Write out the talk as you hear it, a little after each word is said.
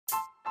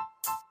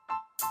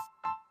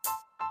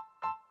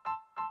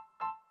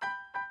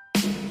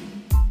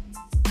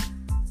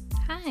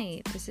Hi,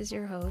 this is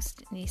your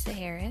host, Nisa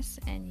Harris,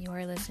 and you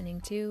are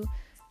listening to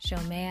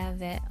Shomea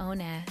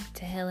Ve'oneh,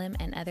 Tehillim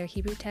and Other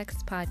Hebrew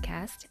Texts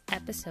podcast,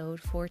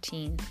 episode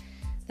 14.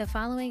 The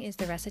following is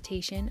the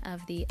recitation of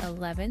the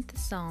 11th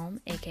Psalm,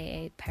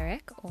 aka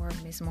Perek, or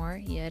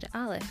mizmor Yud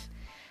Alef.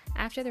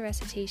 After the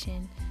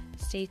recitation,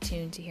 stay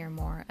tuned to hear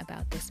more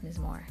about this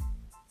mizmor.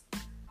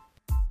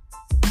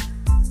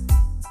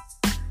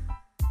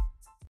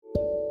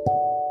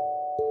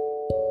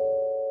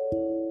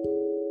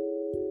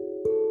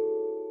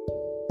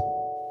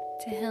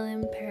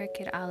 Tehillim Perek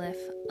Yud Alef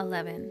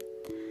 11.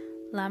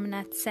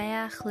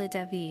 Lamnatseach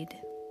leDavid,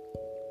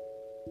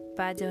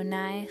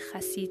 Badonai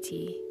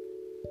chasiti,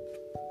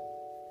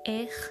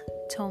 Ech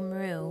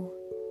tomru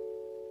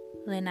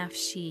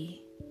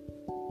lenafshi,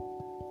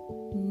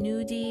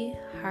 Nudi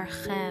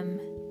harchem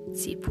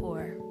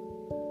tzipur,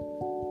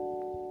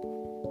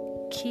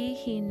 Ki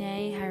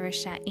hine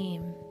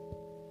harashaim,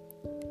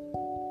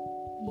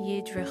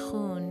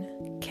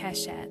 Yidrechun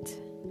keshet,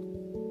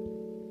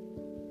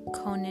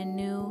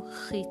 Konenu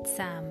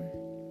chitzam,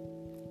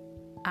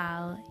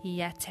 al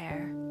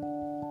yater,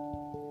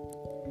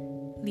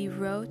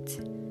 Lirot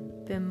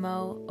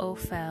b'mo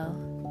ofel,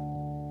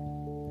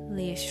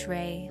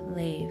 Liishrei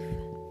lev,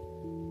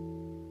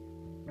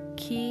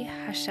 Ki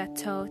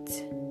hashatot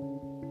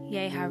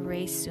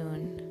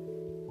yeharesun,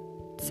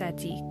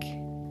 tzadik,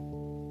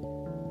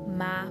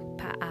 ma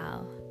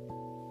pa'al,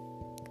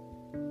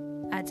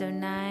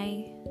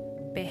 Adonai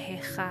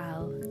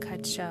behechal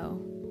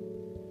kadsho,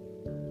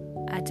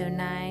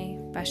 Adonai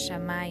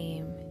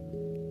bashamayim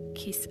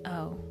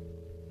kis'o,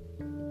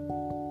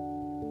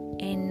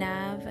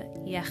 Einav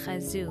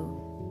yachazu,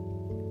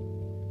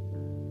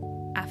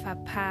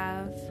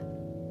 Afapav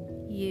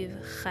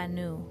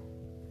yivchanu,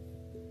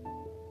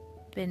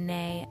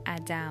 B'nei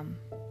Adam,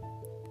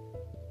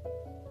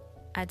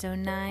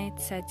 Adonai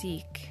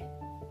tzadik,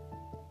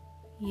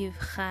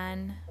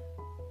 Yivchan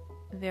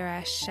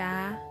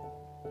v'rasha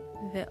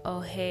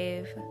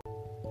v'ohev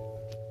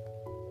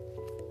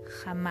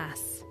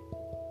Hamas,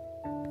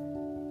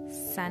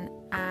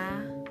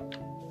 San'a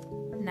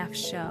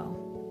nafsho,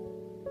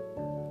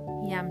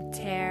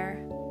 Yamter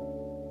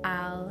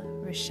al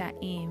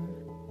Rishaim,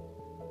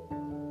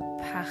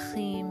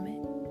 Pachim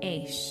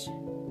Eish,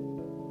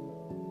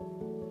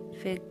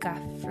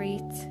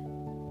 V'gafrit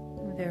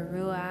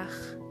V'ruach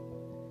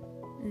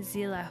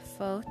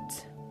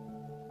Zilafot,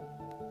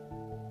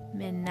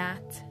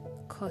 Menat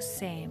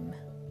Kosem,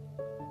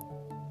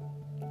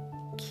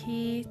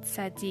 Ki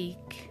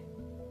Tzadik,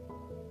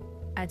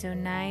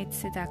 Adonai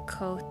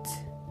Tzedakot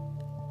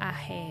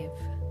Ahev,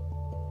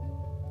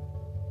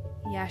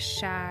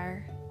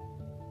 Yashar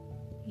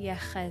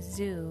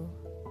Yachazu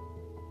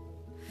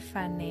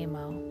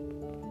Fanemo.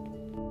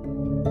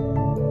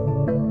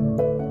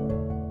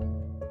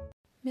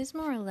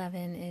 Mizmor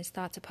 11 is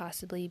thought to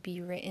possibly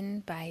be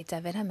written by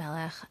David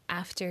HaMelech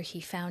after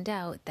he found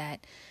out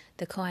that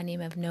the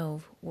Kohanim of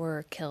Nov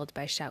were killed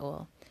by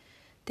Shaul.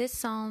 This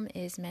psalm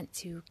is meant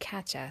to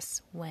catch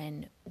us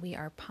when we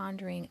are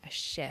pondering a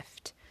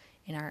shift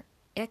in our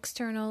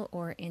external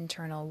or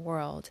internal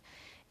world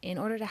in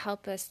order to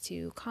help us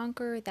to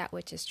conquer that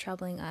which is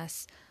troubling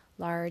us,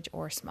 large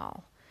or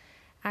small.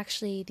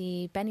 Actually,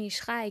 the Ben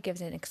Ish Chai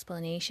gives an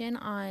explanation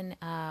on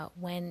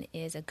when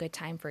is a good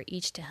time for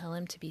each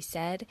Tehillim to be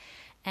said,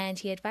 and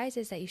he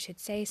advises that you should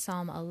say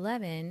Psalm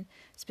 11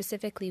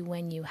 specifically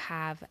when you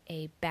have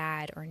a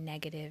bad or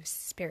negative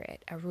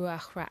spirit, a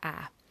ruach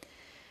ra'ah.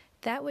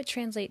 That would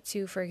translate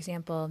to, for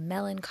example,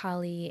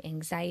 melancholy,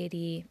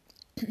 anxiety,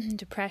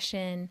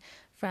 depression,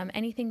 from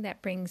anything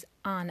that brings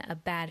on a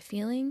bad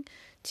feeling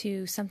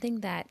to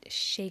something that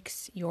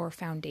shakes your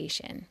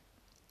foundation.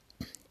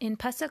 In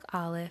Pasuk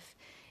Aleph,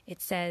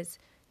 it says,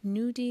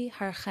 Nudi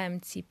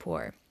harchem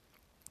tzipur,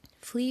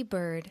 flee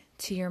bird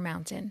to your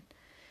mountain.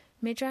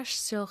 Midrash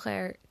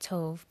Socher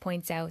Tov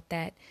points out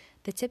that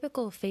the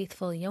typical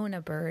faithful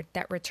Yonah bird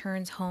that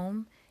returns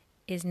home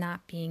is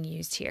not being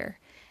used here.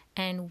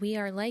 And we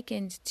are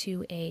likened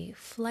to a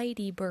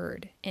flighty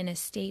bird in a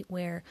state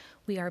where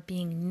we are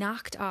being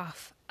knocked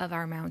off of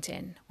our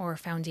mountain or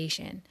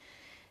foundation.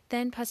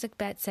 Then Pasuk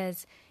Bet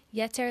says,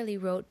 Yeter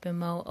lirot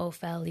b'mo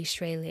ofel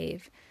lishrei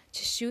lev,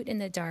 to shoot in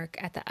the dark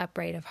at the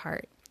upright of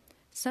heart.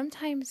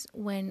 Sometimes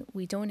when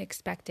we don't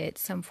expect it,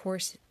 some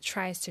force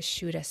tries to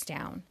shoot us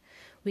down.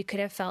 We could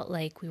have felt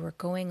like we were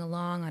going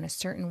along on a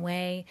certain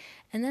way,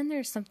 and then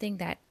there's something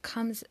that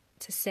comes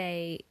to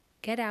say,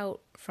 get out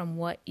from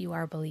what you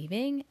are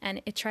believing,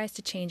 and it tries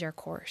to change our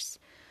course.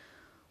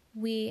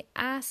 We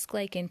ask,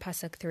 like in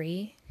Pasuk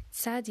 3,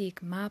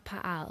 Tzadik ma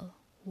pa'al,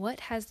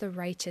 what has the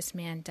righteous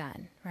man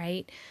done,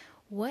 right?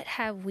 What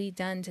have we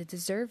done to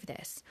deserve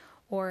this?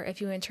 Or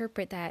if you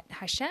interpret that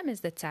Hashem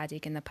is the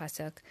tzaddik in the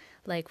pasuk,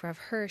 like Rav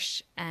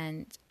Hirsch,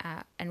 and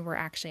we're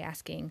actually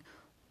asking,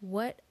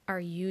 what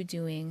are you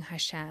doing,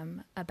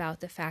 Hashem,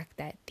 about the fact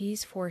that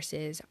these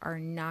forces are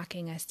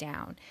knocking us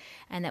down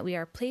and that we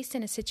are placed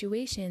in a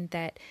situation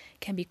that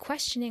can be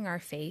questioning our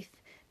faith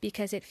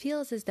because it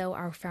feels as though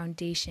our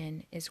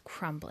foundation is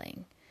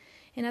crumbling?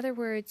 In other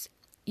words,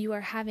 you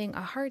are having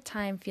a hard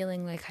time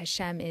feeling like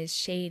Hashem is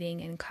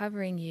shading and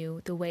covering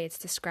you the way it's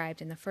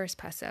described in the first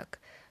pasuk,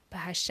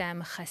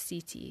 B'Hashem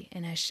chasiti,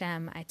 in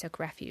Hashem I took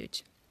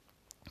refuge.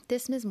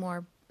 This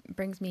mizmor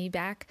brings me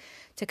back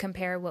to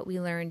compare what we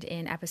learned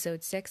in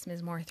episode 6,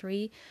 mizmor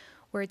 3,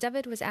 where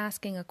David was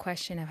asking a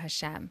question of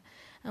Hashem,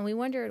 and we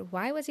wondered,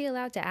 why was he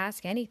allowed to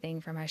ask anything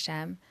from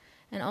Hashem?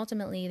 And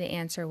ultimately the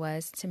answer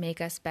was to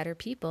make us better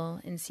people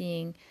in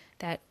seeing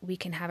that we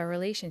can have a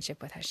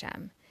relationship with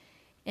Hashem.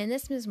 In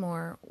this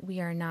mizmor,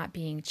 we are not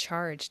being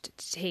charged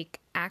to take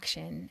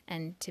action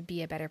and to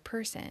be a better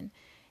person.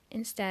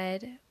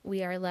 Instead,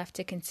 we are left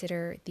to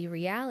consider the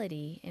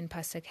reality in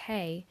Pasuk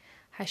Hey,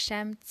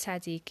 Hashem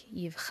tzadik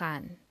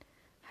yivchan.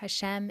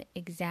 Hashem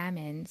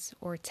examines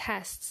or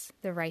tests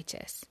the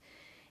righteous.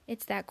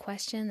 It's that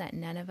question that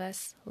none of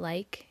us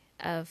like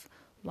of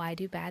why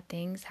do bad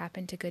things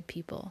happen to good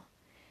people?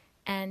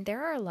 And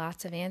there are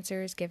lots of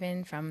answers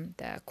given, from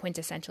the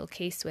quintessential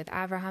case with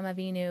Avraham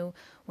Avinu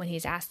when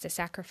he's asked to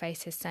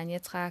sacrifice his son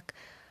Yitzchak.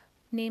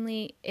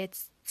 Namely,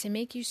 it's to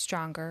make you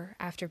stronger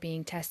after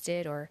being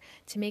tested, or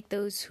to make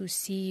those who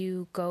see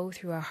you go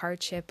through a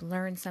hardship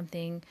learn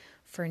something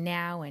for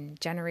now and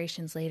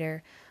generations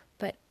later.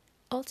 But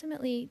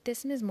ultimately,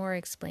 this mizmor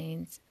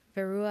explains,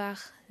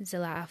 Veruach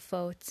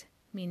zila'afot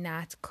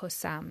minat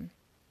kosam.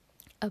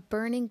 A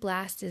burning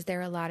blast is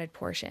their allotted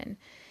portion.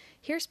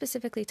 Here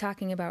specifically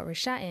talking about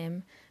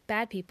Risha'im,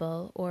 bad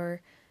people,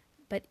 or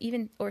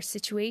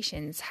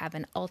situations have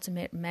an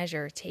ultimate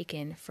measure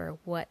taken for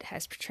what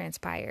has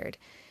transpired.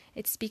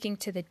 It's speaking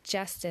to the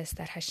justice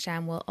that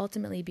Hashem will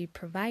ultimately be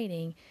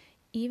providing,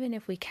 even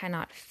if we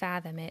cannot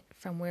fathom it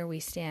from where we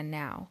stand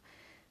now.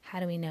 How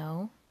do we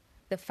know?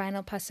 The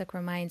final pasuk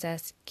reminds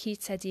us, Ki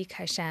tzadik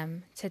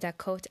Hashem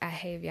tzedakot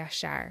ahev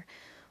yashar,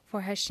 for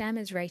Hashem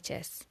is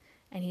righteous,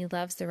 and he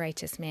loves the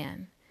righteous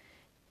man,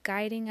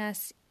 guiding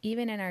us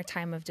even in our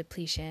time of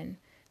depletion,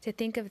 to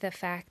think of the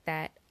fact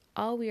that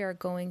all we are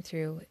going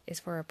through is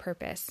for a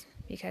purpose,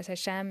 because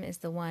Hashem is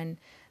the one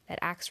that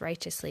acts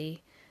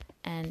righteously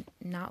and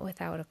not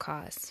without a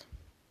cause.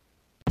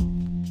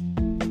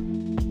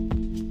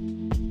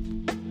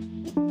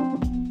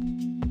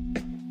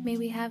 May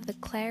we have the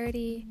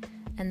clarity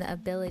and the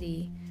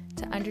ability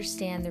to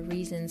understand the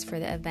reasons for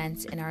the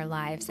events in our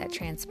lives that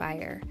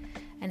transpire,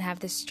 and have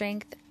the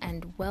strength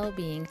and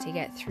well-being to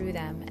get through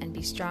them and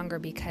be stronger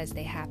because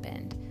they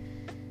happened.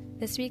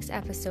 This week's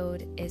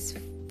episode is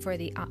for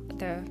the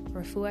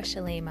refuah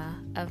shalema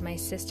of my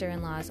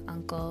sister-in-law's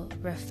uncle,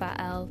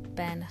 Rafael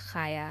ben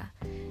Chaya,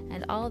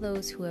 and all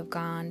those who have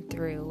gone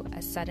through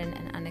a sudden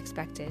and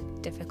unexpected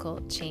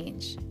difficult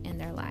change in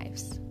their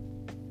lives.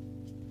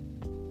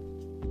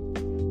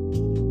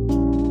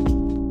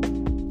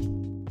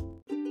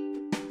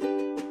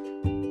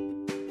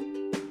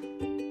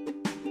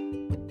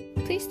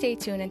 Please stay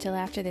tuned until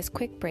after this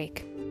quick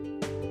break.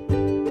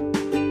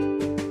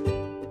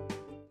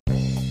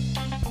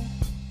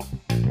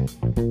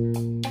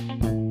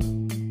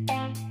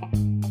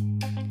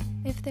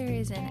 If there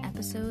is an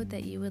episode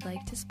that you would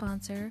like to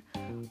sponsor,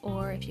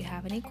 or if you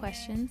have any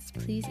questions,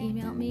 please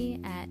email me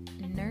at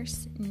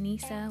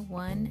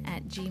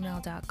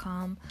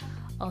nursenisa1@gmail.com.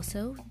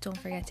 Also, don't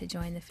forget to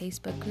join the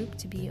Facebook group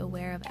to be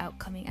aware of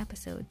upcoming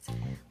episodes.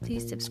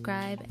 Please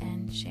subscribe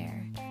and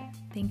share.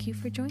 Thank you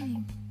for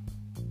joining.